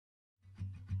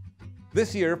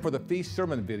This year, for the Feast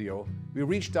Sermon video, we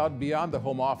reached out beyond the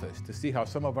home office to see how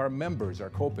some of our members are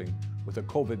coping with the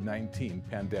COVID-19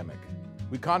 pandemic.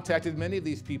 We contacted many of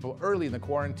these people early in the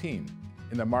quarantine,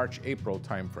 in the March-April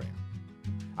timeframe.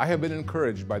 I have been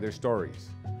encouraged by their stories.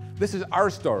 This is our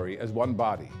story as one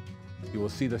body. You will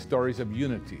see the stories of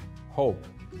unity, hope,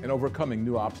 and overcoming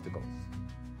new obstacles.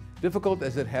 Difficult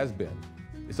as it has been,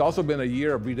 it's also been a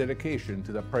year of rededication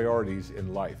to the priorities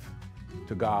in life,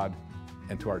 to God,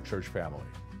 and to our church family.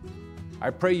 I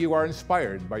pray you are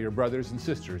inspired by your brothers and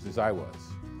sisters as I was.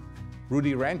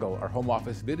 Rudy Rangel, our home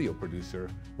office video producer,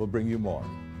 will bring you more.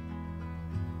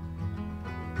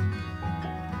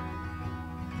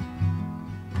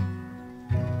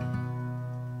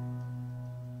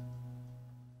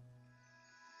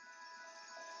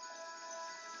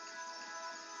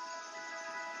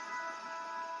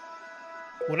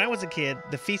 When I was a kid,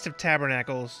 the Feast of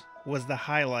Tabernacles was the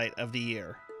highlight of the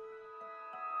year.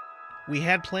 We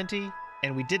had plenty,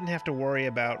 and we didn't have to worry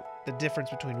about the difference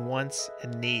between wants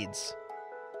and needs.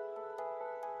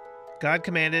 God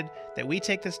commanded that we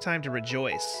take this time to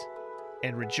rejoice,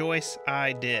 and rejoice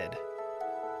I did.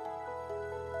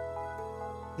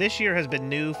 This year has been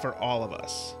new for all of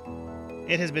us.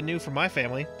 It has been new for my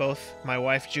family. Both my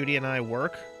wife Judy and I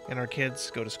work, and our kids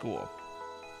go to school.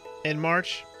 In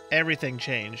March, everything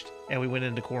changed, and we went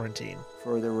into quarantine.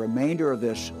 For the remainder of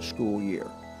this school year,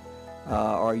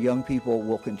 our young people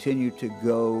will continue to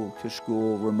go to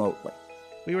school remotely.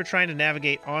 We were trying to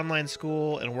navigate online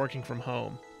school and working from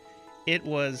home. It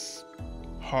was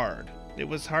hard. It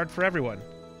was hard for everyone.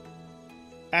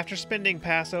 After spending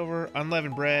Passover,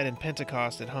 unleavened bread, and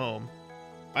Pentecost at home,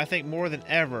 I think more than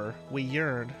ever we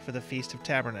yearned for the Feast of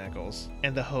Tabernacles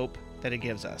and the hope that it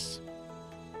gives us.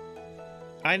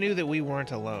 I knew that we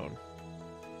weren't alone.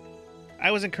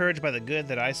 I was encouraged by the good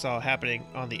that I saw happening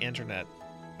on the internet.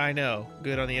 I know,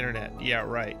 good on the internet, yeah,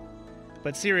 right.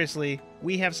 But seriously,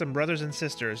 we have some brothers and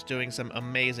sisters doing some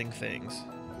amazing things.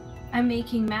 I'm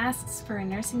making masks for a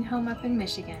nursing home up in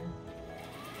Michigan.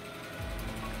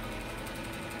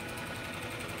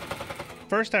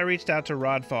 First, I reached out to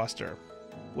Rod Foster.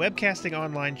 Webcasting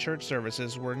online church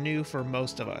services were new for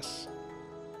most of us.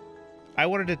 I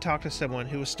wanted to talk to someone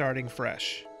who was starting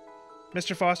fresh.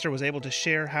 Mr. Foster was able to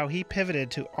share how he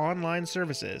pivoted to online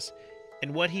services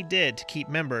and what he did to keep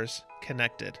members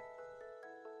connected.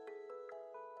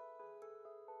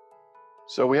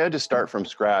 So we had to start from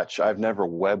scratch. I've never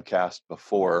webcast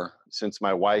before. Since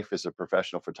my wife is a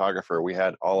professional photographer, we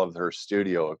had all of her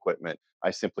studio equipment. I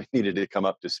simply needed to come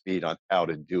up to speed on how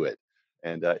to do it.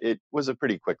 And it was a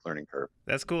pretty quick learning curve.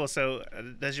 That's cool. So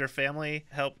does your family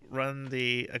help run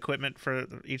the equipment for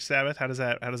each Sabbath? How does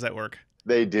that work?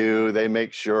 They do. They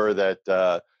make sure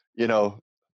that,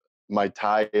 my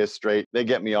tie is straight. They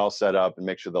get me all set up and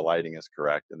make sure the lighting is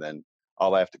correct. And then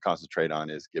all I have to concentrate on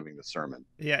is giving the sermon.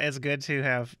 Yeah, it's good to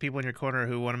have people in your corner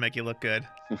who want to make you look good.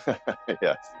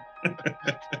 Yes.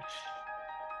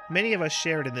 Many of us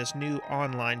shared in this new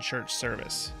online church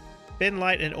service. Ben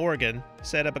Light in Oregon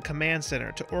set up a command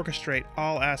center to orchestrate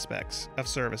all aspects of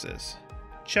services.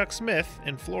 Chuck Smith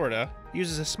in Florida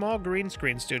uses a small green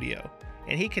screen studio,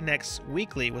 and he connects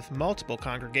weekly with multiple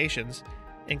congregations,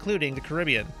 including the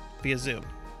Caribbean, via Zoom.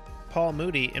 Paul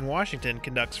Moody in Washington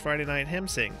conducts Friday night hymn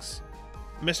sings.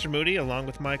 Mr. Moody, along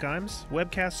with Mike Imes,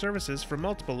 webcast services from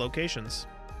multiple locations.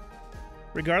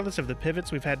 Regardless of the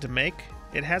pivots we've had to make,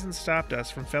 it hasn't stopped us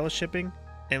from fellowshipping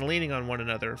and leaning on one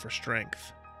another for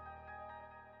strength.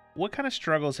 What kind of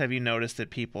struggles have you noticed that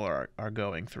people are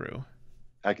going through?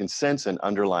 I can sense an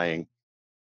underlying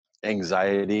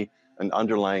anxiety, an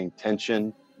underlying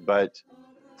tension, but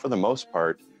for the most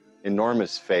part,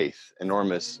 enormous faith,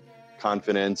 enormous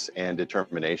confidence and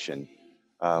determination.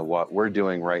 What we're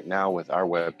doing right now with our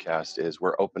webcast is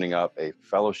we're opening up a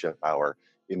fellowship hour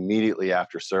immediately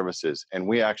after services. And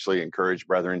we actually encourage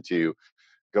brethren to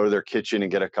go to their kitchen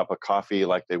and get a cup of coffee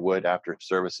like they would after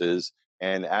services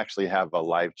and actually have a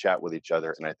live chat with each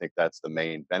other. And I think that's the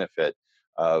main benefit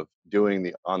of doing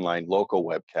the online local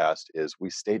webcast is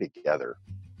we stay together.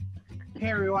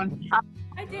 Hey, everyone.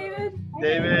 Hi, David.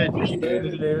 David.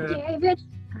 David.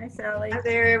 Hi, Sally. Hi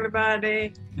there,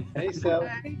 everybody. Hey, Sally.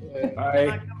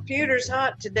 My computer's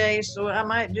hot today, so I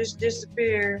might just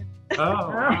disappear. Oh.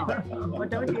 Well,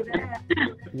 don't do that.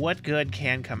 What good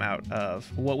can come out of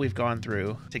what we've gone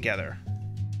through together?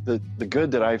 The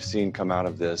good that I've seen come out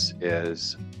of this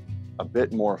is a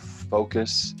bit more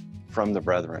focus from the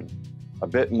brethren, a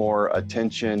bit more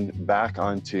attention back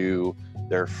onto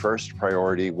their first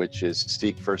priority, which is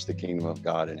seek first the kingdom of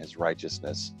God and his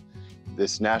righteousness.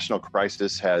 This national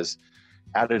crisis has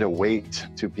added a weight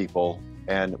to people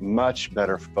and much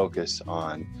better focus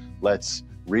on Let's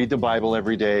read the Bible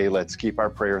every day. Let's keep our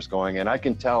prayers going. And I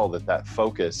can tell that that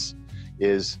focus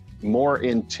is more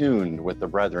in tune with the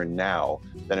brethren now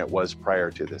than it was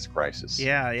prior to this crisis.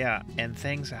 Yeah. And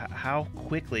things, how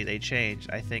quickly they change,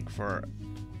 I think, for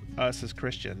us as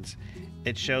Christians.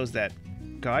 It shows that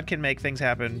God can make things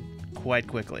happen quite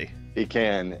quickly. He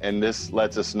can, and this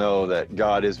lets us know that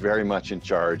God is very much in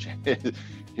charge.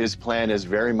 His plan is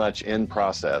very much in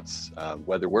process,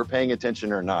 whether we're paying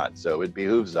attention or not. So it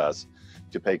behooves us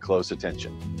to pay close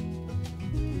attention.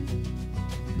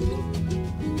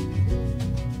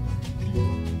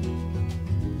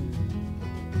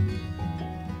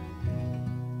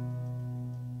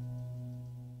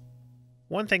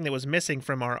 One thing that was missing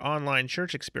from our online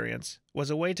church experience was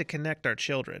a way to connect our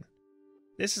children.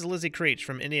 This is Lizzie Creech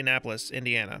from Indianapolis,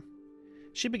 Indiana.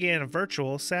 She began a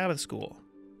virtual Sabbath school.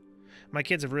 My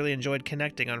kids have really enjoyed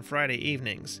connecting on Friday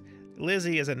evenings.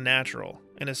 Lizzie is a natural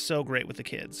and is so great with the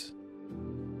kids.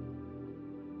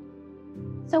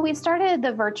 So we started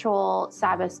the virtual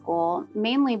Sabbath school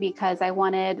mainly because I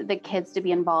wanted the kids to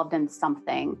be involved in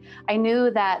something. I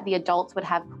knew that the adults would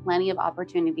have plenty of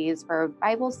opportunities for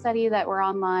Bible study that were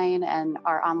online and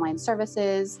our online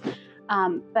services.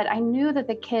 But I knew that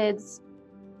the kids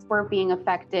were being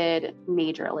affected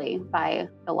majorly by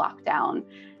the lockdown.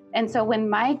 And so when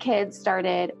my kids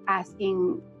started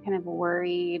asking kind of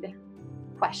worried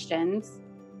questions,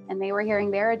 and they were hearing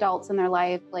their adults in their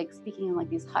life like speaking in like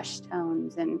these hushed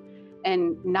tones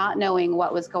and not knowing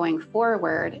what was going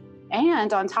forward.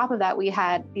 And on top of that, we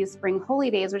had these spring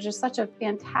holy days, which is such a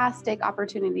fantastic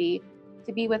opportunity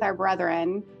to be with our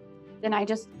brethren. Then I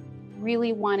just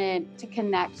really wanted to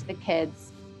connect the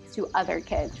kids to other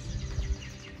kids.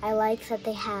 I like that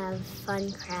they have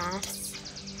fun crafts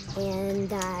and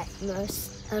that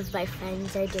most of my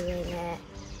friends are doing it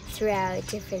throughout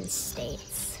different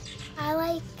states. I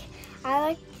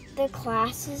like the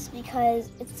classes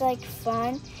because it's like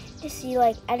fun to see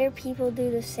like other people do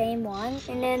the same one.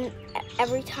 And then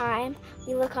every time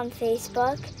we look on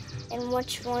Facebook and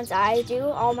which ones I do,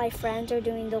 all my friends are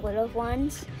doing the little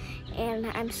ones. And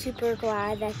I'm super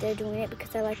glad that they're doing it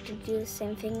because I like to do the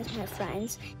same thing as my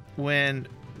friends. When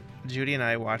Judy and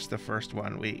I watched the first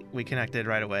one, we connected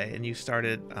right away, and you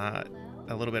started a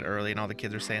little bit early and all the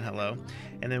kids were saying hello.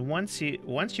 And then once you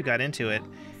got into it,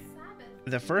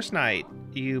 the first night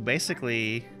you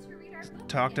basically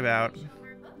talked about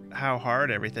how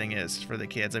hard everything is for the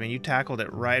kids. I mean, you tackled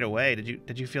it right away.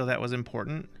 Did you feel that was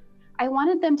important? I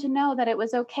wanted them to know that it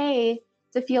was okay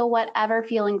to feel whatever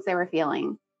feelings they were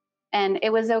feeling. And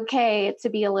it was okay to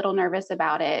be a little nervous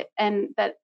about it. And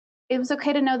that it was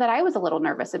okay to know that I was a little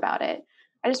nervous about it.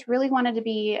 I just really wanted to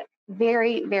be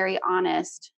very, very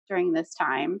honest during this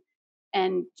time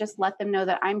and just let them know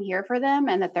that I'm here for them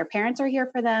and that their parents are here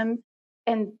for them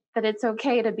and that it's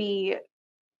okay to be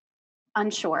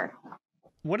unsure.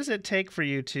 What does it take for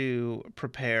you to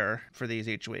prepare for these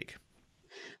each week?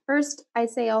 First, I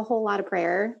say a whole lot of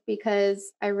prayer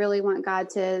because I really want God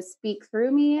to speak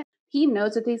through me. He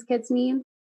knows what these kids need,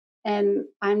 and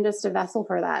I'm just a vessel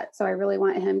for that. So I really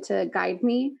want him to guide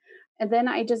me. And then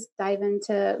I just dive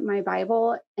into my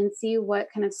Bible and see what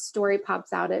kind of story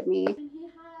pops out at me.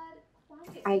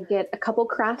 I get a couple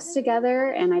crafts together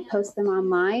and I post them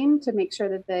online to make sure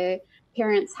that the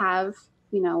parents have,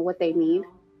 what they need.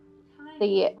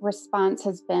 The response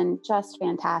has been just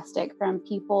fantastic from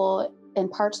people in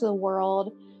parts of the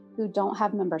world who don't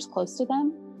have members close to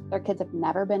them. Their kids have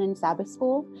never been in Sabbath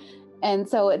school. And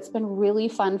so it's been really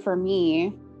fun for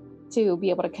me to be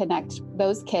able to connect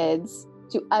those kids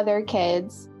to other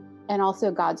kids and also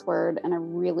God's word in a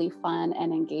really fun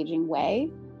and engaging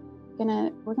way.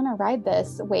 We're gonna ride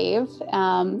this wave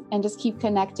and just keep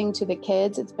connecting to the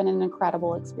kids. It's been an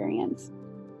incredible experience.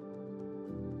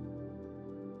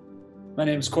 My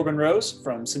name is Corbin Rose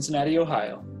from Cincinnati,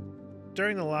 Ohio.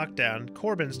 During the lockdown,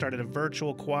 Corbin started a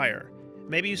virtual choir.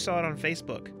 Maybe you saw it on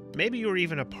Facebook. Maybe you were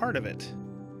even a part of it.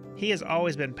 He has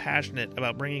always been passionate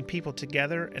about bringing people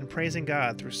together and praising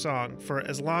God through song for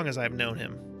as long as I've known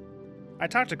him. I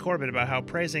talked to Corbin about how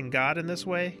praising God in this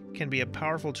way can be a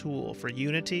powerful tool for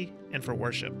unity and for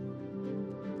worship.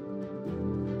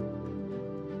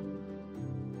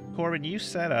 Corbin, you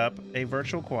set up a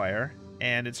virtual choir,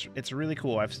 and it's really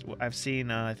cool. I've seen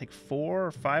I think 4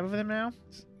 or 5 of them now.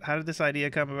 How did this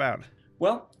idea come about?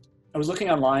 Well, I was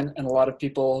looking online, and a lot of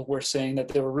people were saying that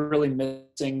they were really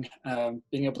missing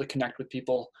being able to connect with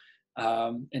people.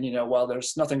 And while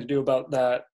there's nothing to do about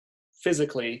that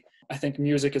physically, I think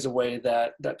music is a way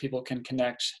that people can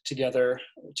connect together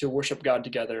to worship God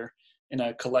together in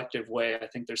a collective way. I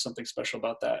think there's something special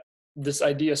about that. This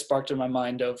idea sparked in my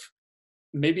mind of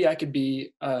maybe I could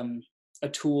be a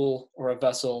tool or a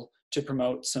vessel to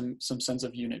promote some sense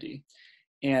of unity.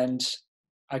 And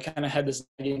I kind of had this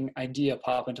idea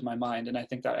pop into my mind, and I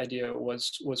think that idea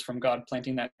was from God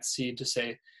planting that seed to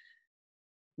say,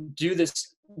 do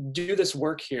this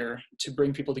work here to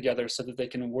bring people together so that they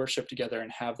can worship together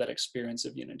and have that experience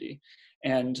of unity.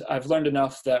 And I've learned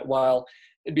enough that while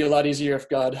it'd be a lot easier if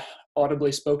God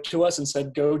audibly spoke to us and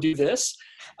said, go do this,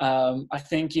 I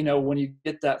think, when you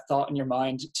get that thought in your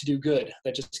mind to do good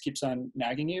that just keeps on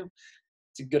nagging you,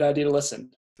 it's a good idea to listen.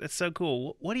 That's so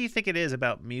cool. What do you think it is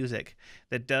about music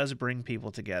that does bring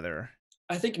people together?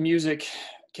 I think music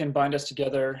can bind us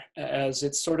together as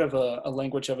it's sort of a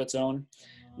language of its own.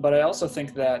 But I also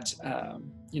think that,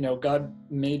 God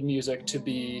made music to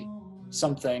be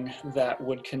something that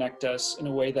would connect us in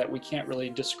a way that we can't really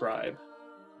describe.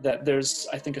 That there's,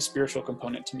 I think, a spiritual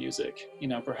component to music.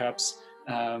 Perhaps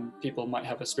people might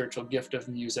have a spiritual gift of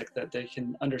music that they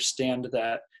can understand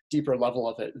that deeper level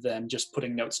of it than just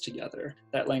putting notes together.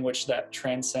 That language that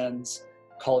transcends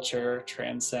culture,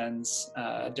 transcends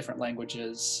different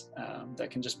languages, that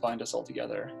can just bind us all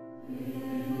together.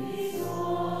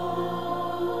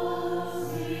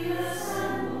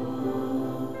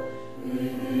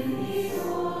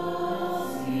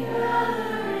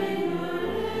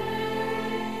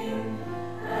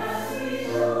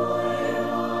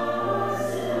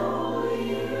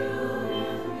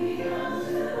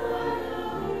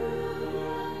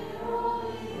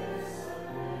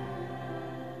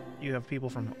 You have people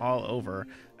from all over.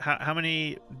 How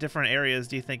many different areas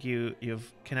do you think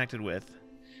you've connected with?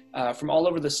 From all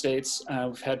over the States.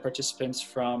 We've had participants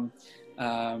from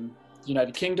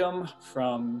United Kingdom,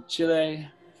 from Chile,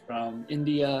 from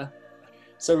India.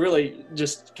 So really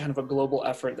just kind of a global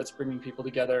effort that's bringing people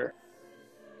together.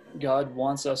 God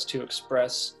wants us to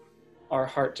express our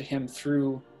heart to him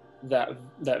through that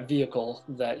vehicle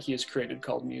that he has created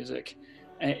called music.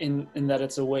 In that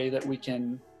it's a way that we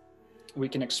can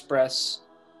express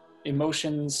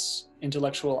emotions,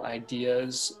 intellectual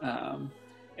ideas,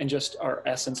 and just our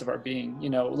essence of our being.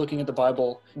 Looking at the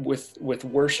Bible with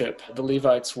worship, the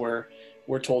Levites were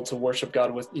told to worship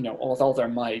God with all their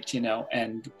might,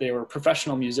 and they were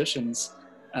professional musicians,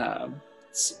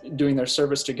 doing their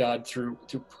service to God through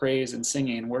praise and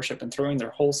singing and worship and throwing their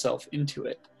whole self into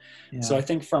it. Yeah. So I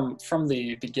think from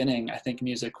the beginning, I think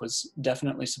music was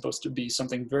definitely supposed to be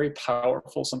something very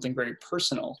powerful, something very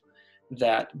personal,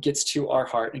 that gets to our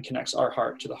heart and connects our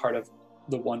heart to the heart of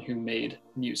the one who made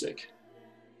music.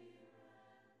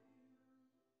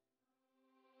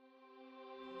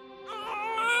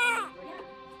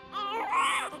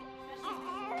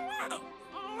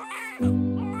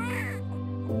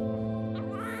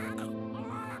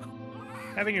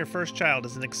 Having your first child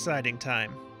is an exciting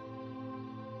time.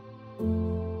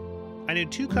 I knew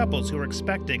 2 couples who were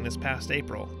expecting this past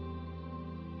April.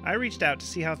 I reached out to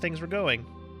see how things were going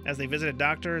as they visited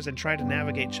doctors and tried to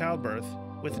navigate childbirth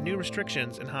with new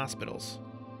restrictions in hospitals.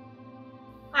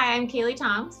 Hi, I'm Kaylee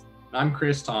Toms. I'm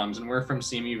Chris Toms, and we're from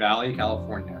Simi Valley,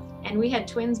 California. And we had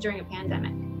twins during a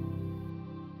pandemic.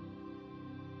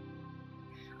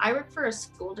 I work for a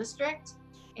school district,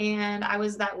 and I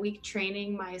was that week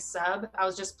training my sub. I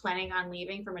was just planning on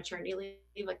leaving for maternity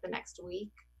leave like the next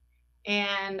week.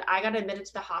 And I got admitted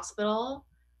to the hospital.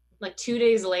 Like 2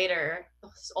 days later,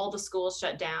 all the schools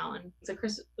shut down. So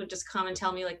Chris would just come and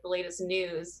tell me like the latest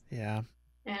news. Yeah.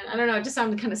 And I don't know, it just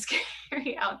sounded kind of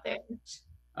scary out there.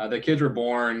 The kids were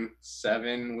born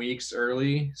 7 weeks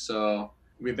early. So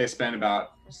they spent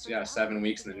about 7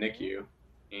 weeks in the NICU,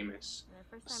 Amos.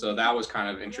 So that was kind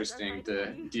of interesting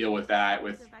to deal with that,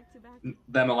 with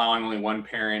them allowing only one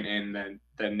parent in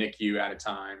the NICU at a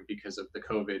time because of the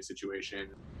COVID situation.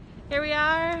 Here we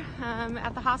are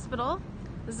at the hospital.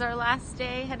 This is our last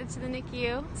day headed to the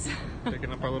NICU.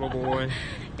 Picking up our little boy.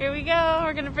 Here we go.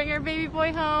 We're going to bring our baby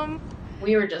boy home.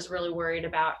 We were just really worried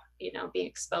about, being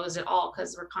exposed at all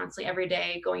because we're constantly every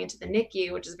day going into the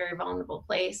NICU, which is a very vulnerable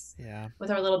place. Yeah.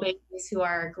 With our little babies who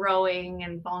are growing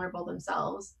and vulnerable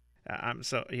themselves. I'm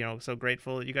so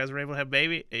grateful that you guys were able to have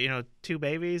 2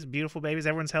 babies, beautiful babies.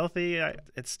 Everyone's healthy.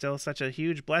 It's still such a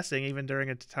huge blessing, even during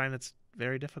a time that's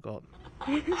very difficult.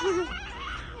 Hey,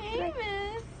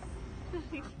 miss.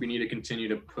 We need to continue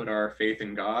to put our faith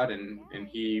in God, and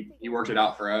he worked it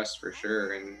out for us for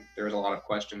sure. And there was a lot of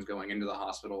questions going into the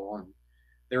hospital, and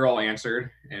they were all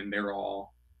answered, and they were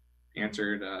all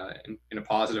answered in a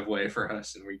positive way for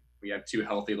us. And we have 2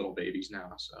 healthy little babies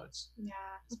now, so it's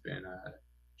been a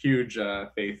huge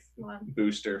faith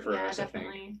booster for us. Definitely.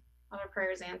 I think. A lot of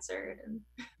prayers answered.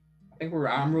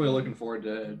 I'm really looking forward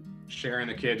to sharing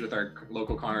the kids with our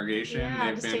local congregation.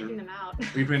 Yeah, just taking them out.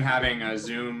 We've been having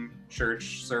Zoom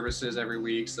church services every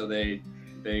week, so they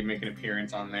make an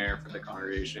appearance on there for the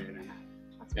congregation,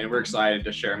 and we're excited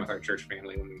to share them with our church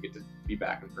family when we get to be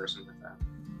back in person with them.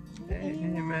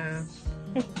 Amen.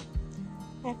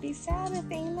 Happy Sabbath,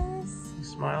 Amos.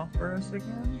 Smile for us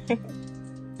again.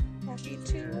 Happy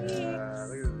 2 weeks. Look at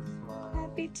this smile.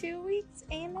 Happy 2 weeks,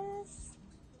 Amos.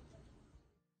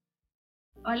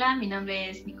 Hola, mi nombre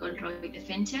es Nicole Roy de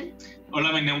Fenchel.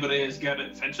 Hola, mi nombre es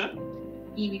Garrett Fenchel.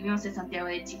 Y vivimos en Santiago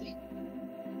de Chile.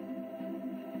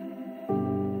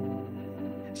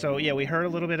 So yeah, we heard a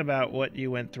little bit about what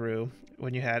you went through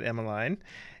when you had Emmeline,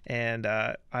 and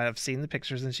I've seen the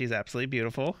pictures and she's absolutely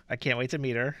beautiful. I can't wait to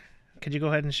meet her. Could you go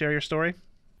ahead and share your story?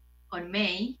 On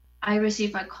May, I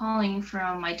received a calling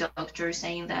from my doctor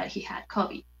saying that he had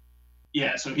COVID.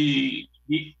 Yeah, so he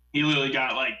literally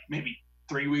got like maybe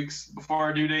 3 weeks before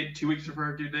our due date, 2 weeks before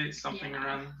our due date, something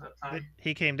around that time.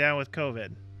 He came down with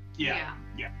COVID. Yeah.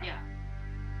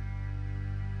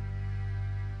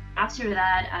 After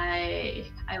that,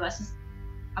 I was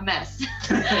a mess.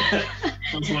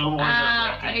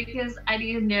 Because I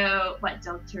didn't know what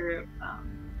doctor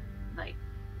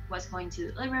was going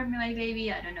to deliver my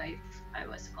baby. I don't know if I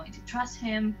was going to trust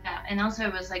him. And also I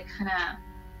was like kind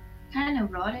of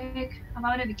neurotic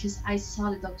about it because I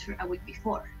saw the doctor a week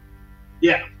before.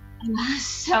 Yeah.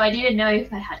 So I didn't know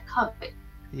if I had COVID.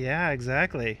 Yeah,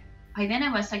 exactly. By then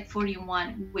I was like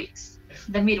 41 weeks.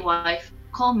 The midwife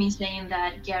called me saying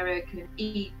that Garrett could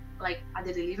eat like at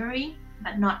the delivery,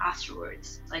 but not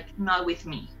afterwards, like not with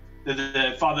me.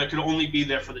 The father could only be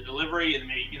there for the delivery and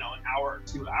maybe, an hour or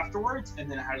two afterwards, and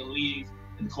then had to leave,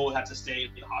 and Nicole had to stay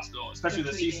in the hospital, especially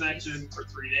the C-section for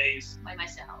 3 days. By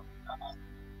myself.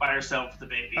 By herself with the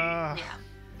baby. Yeah,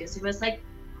 because it was like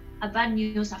a bad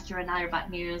news after another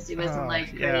bad news. It wasn't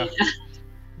like great.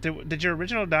 Did your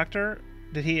original doctor,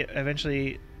 did he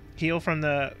eventually heal from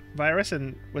the virus,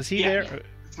 and was he there?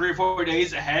 3 or 4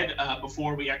 days ahead,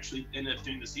 before we actually ended up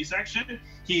doing the C-section,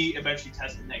 he eventually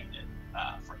tested negative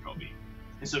for COVID,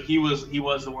 and so he was the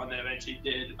one that eventually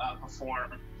did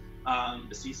perform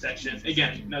the C-section.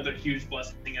 Again, another huge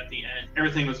blessing at the end.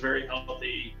 Everything was very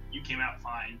healthy. You came out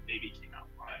fine. Baby came out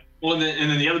fine. Well, and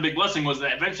then the other big blessing was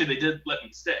that eventually they did let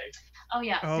me stay. Oh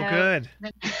yeah. Oh, good.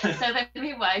 So the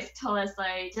midwife told us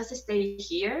like just stay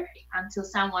here until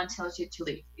someone tells you to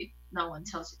leave. If no one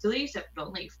tells you to leave, so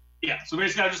don't leave. Yeah. So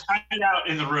basically, I just hide out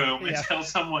in the room until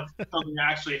someone tells me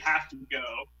I actually have to go.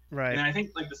 Right. And I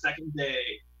think like the second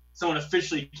day, someone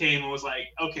officially came and was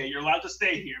like, "Okay, you're allowed to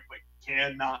stay here, but you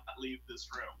cannot leave this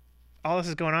room." All this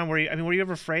is going on. Were you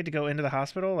ever afraid to go into the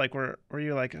hospital? Like, were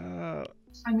you like, I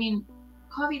mean,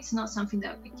 COVID's not something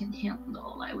that we can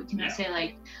handle. Like, we cannot say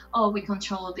like, oh, we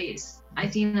control this. I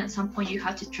think at some point you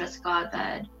have to trust God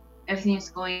that everything is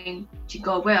going to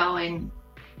go well and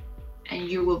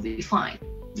you will be fine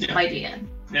by the end.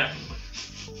 Yeah.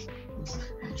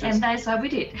 And that's what we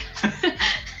did.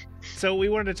 So we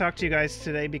wanted to talk to you guys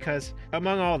today because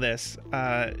among all this,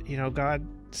 God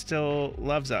still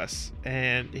loves us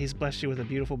and he's blessed you with a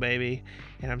beautiful baby,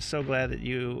 and I'm so glad that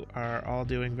you are all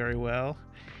doing very well,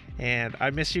 and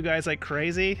I miss you guys like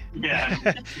crazy. Yeah.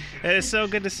 And it's so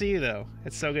good to see you though.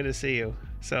 It's so good to see you.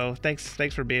 So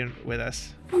thanks for being with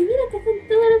us. Mira que son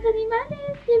todos los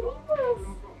animales que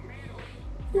vimos.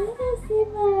 Todos,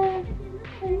 Emma.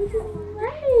 Hay muchos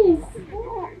animales.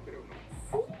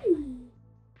 Sí.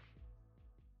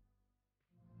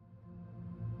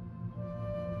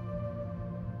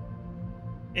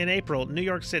 In April, New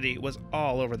York City was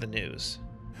all over the news.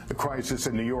 The crisis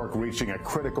in New York reaching a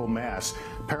critical mass.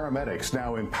 Paramedics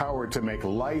now empowered to make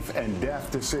life and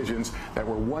death decisions that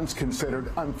were once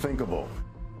considered unthinkable.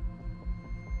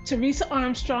 Teresa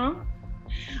Armstrong.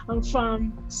 I'm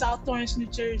from South Orange, New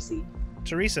Jersey.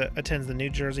 Teresa attends the New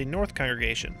Jersey North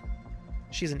Congregation.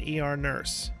 She's an ER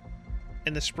nurse.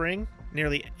 In the spring,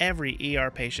 nearly every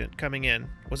ER patient coming in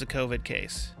was a COVID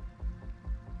case.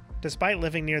 Despite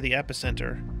living near the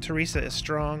epicenter, Teresa is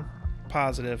strong,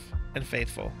 positive, and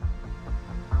faithful.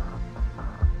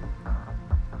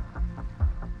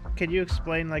 Can you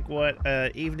explain what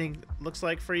evening looks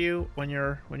like for you when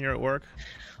you're at work?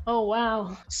 Oh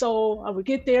wow! So I would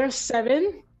get there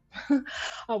 7.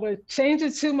 I would change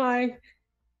it to my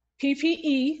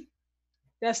PPE.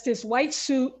 That's this white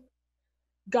suit,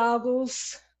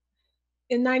 goggles,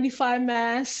 N95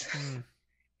 mask.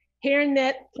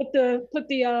 Hairnet, put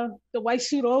the white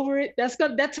suit over it.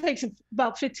 That takes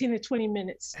about 15 to 20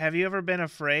 minutes. Have you ever been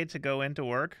afraid to go into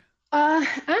work?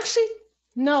 Actually,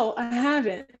 no, I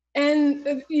haven't. And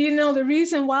the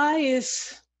reason why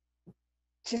is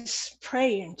just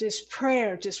praying, just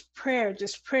prayer, just prayer,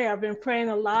 just prayer. I've been praying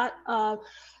a lot.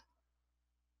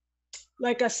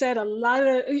 Like I said, a lot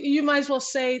of, you might as well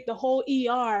say the whole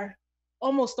ER,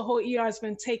 almost the whole ER has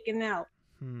been taken out.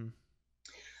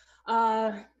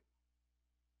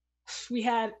 We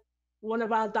had one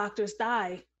of our doctors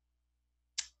die,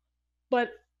 but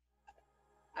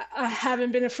I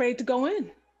haven't been afraid to go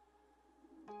in.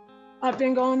 I've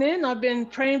been going in. I've been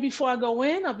praying before I go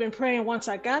in. I've been praying once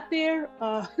I got there.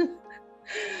 I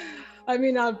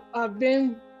mean, I've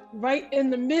been right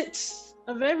in the midst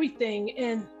of everything,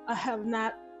 and I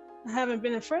haven't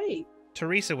been afraid.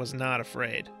 Teresa was not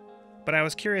afraid, but I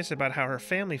was curious about how her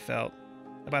family felt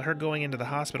about her going into the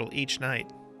hospital each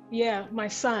night. Yeah, my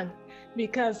son,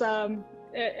 because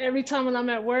every time when I'm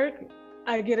at work,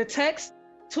 I get a text,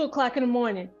 2 o'clock in the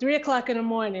morning, 3 o'clock in the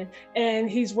morning, and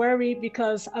he's worried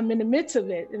because I'm in the midst of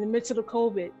it, in the midst of the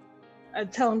COVID. I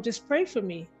tell him, just pray for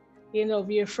me. You know,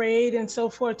 be afraid and so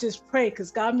forth, just pray,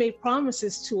 because God made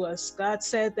promises to us. God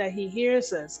said that he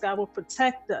hears us. God will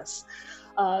protect us.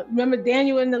 Remember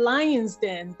Daniel in the lion's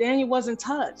den? Daniel wasn't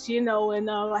touched, you know, and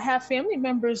I have family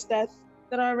members that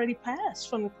already passed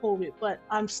from the COVID, but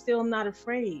I'm still not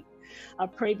afraid. I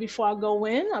pray before I go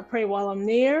in. I pray while I'm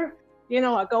there. You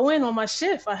know, I go in on my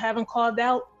shift. I haven't called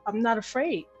out. I'm not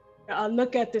afraid. I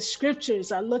look at the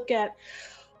scriptures. I look at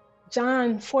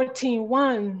John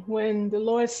 14:1, when the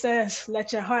Lord says,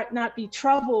 let your heart not be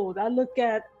troubled. I look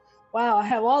at, wow, I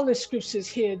have all the scriptures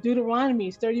here.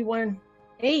 Deuteronomy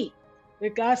 31:8,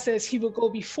 that God says he will go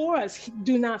before us.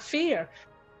 Do not fear.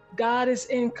 God is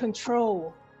in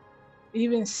control.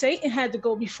 Even Satan had to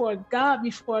go before God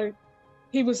before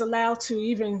he was allowed to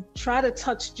even try to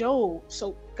touch Job.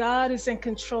 So God is in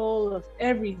control of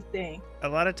everything. A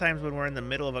lot of times when we're in the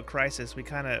middle of a crisis, we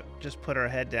kind of just put our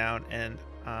head down and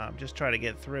just try to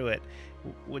get through it.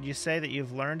 Would you say that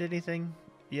you've learned anything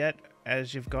yet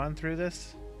as you've gone through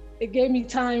this? It gave me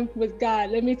time with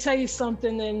God. Let me tell you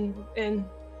something, and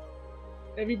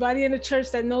everybody in the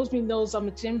church that knows me knows I'm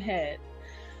a gym head.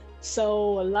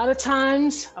 So a lot of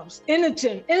times I was in a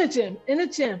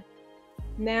gym.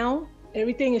 Now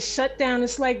everything is shut down.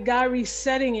 It's like God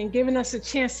resetting and giving us a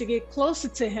chance to get closer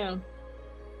to him,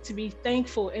 to be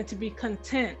thankful and to be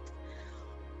content.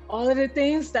 All of the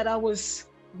things that I was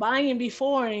buying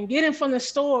before and getting from the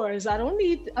stores, I don't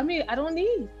need.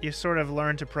 You sort of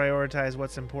learned to prioritize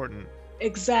what's important.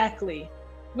 Exactly.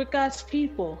 With God's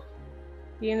people,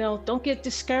 you know, don't get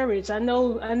discouraged. I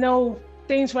know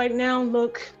things right now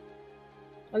look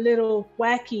a little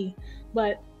wacky,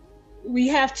 but we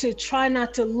have to try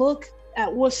not to look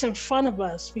at what's in front of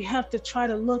us. We have to try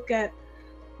to look at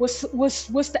what's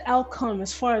the outcome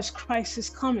as far as Christ is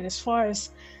coming, as far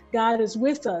as God is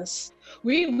with us.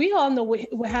 We all know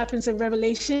what happens in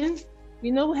Revelation.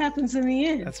 We know what happens in the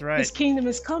end. That's right. His kingdom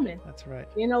is coming. That's right.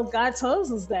 You know, God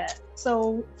tells us that.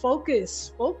 So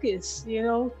focus, you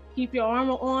know, keep your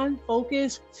armor on,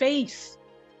 focus, faith.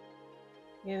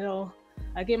 You know,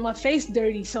 I get my face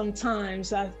dirty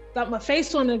sometimes. I got my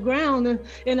face on the ground and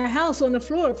in the house on the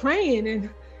floor praying, and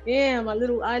yeah, my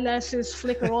little eyelashes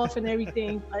flicker off and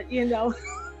everything, but you know.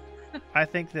 I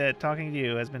think that talking to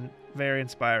you has been very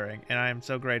inspiring, and I am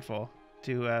so grateful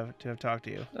to have talked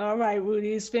to you. All right,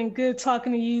 Rudy, it's been good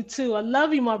talking to you too. I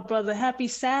love you, my brother. Happy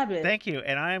Sabbath. Thank you,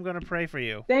 and I am going to pray for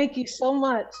you. Thank you so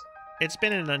much. It's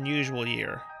been an unusual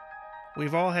year.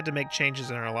 We've all had to make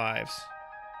changes in our lives,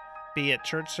 be it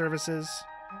church services,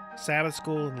 Sabbath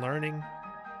school and learning,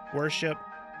 worship,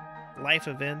 life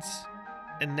events,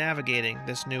 and navigating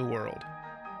this new world.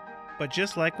 But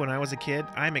just like when I was a kid,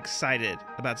 I'm excited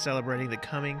about celebrating the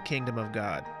coming kingdom of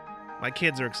God. My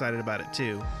kids are excited about it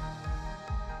too.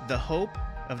 The hope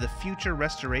of the future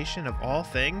restoration of all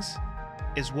things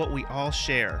is what we all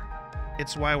share.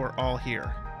 It's why we're all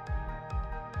here.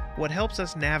 What helps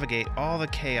us navigate all the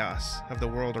chaos of the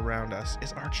world around us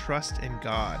is our trust in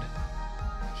God.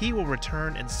 He will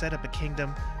return and set up a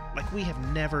kingdom like we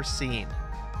have never seen.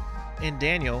 In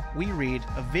Daniel, we read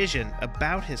a vision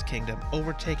about his kingdom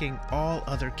overtaking all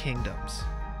other kingdoms.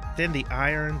 Then the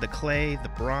iron, the clay, the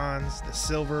bronze, the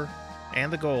silver,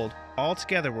 and the gold all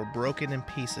together were broken in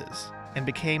pieces and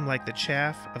became like the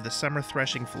chaff of the summer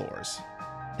threshing floors.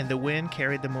 And the wind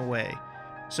carried them away,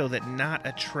 so that not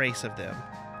a trace of them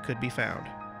could be found.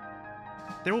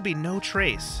 There will be no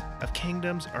trace of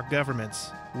kingdoms or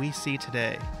governments we see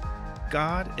today.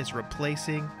 God is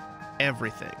replacing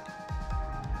everything.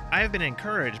 I have been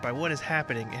encouraged by what is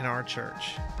happening in our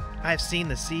church. I have seen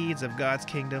the seeds of God's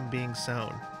kingdom being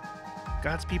sown.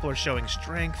 God's people are showing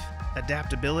strength,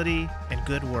 adaptability, and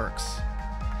good works.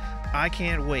 I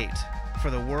can't wait for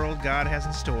the world God has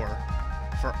in store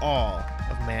for all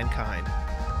of mankind.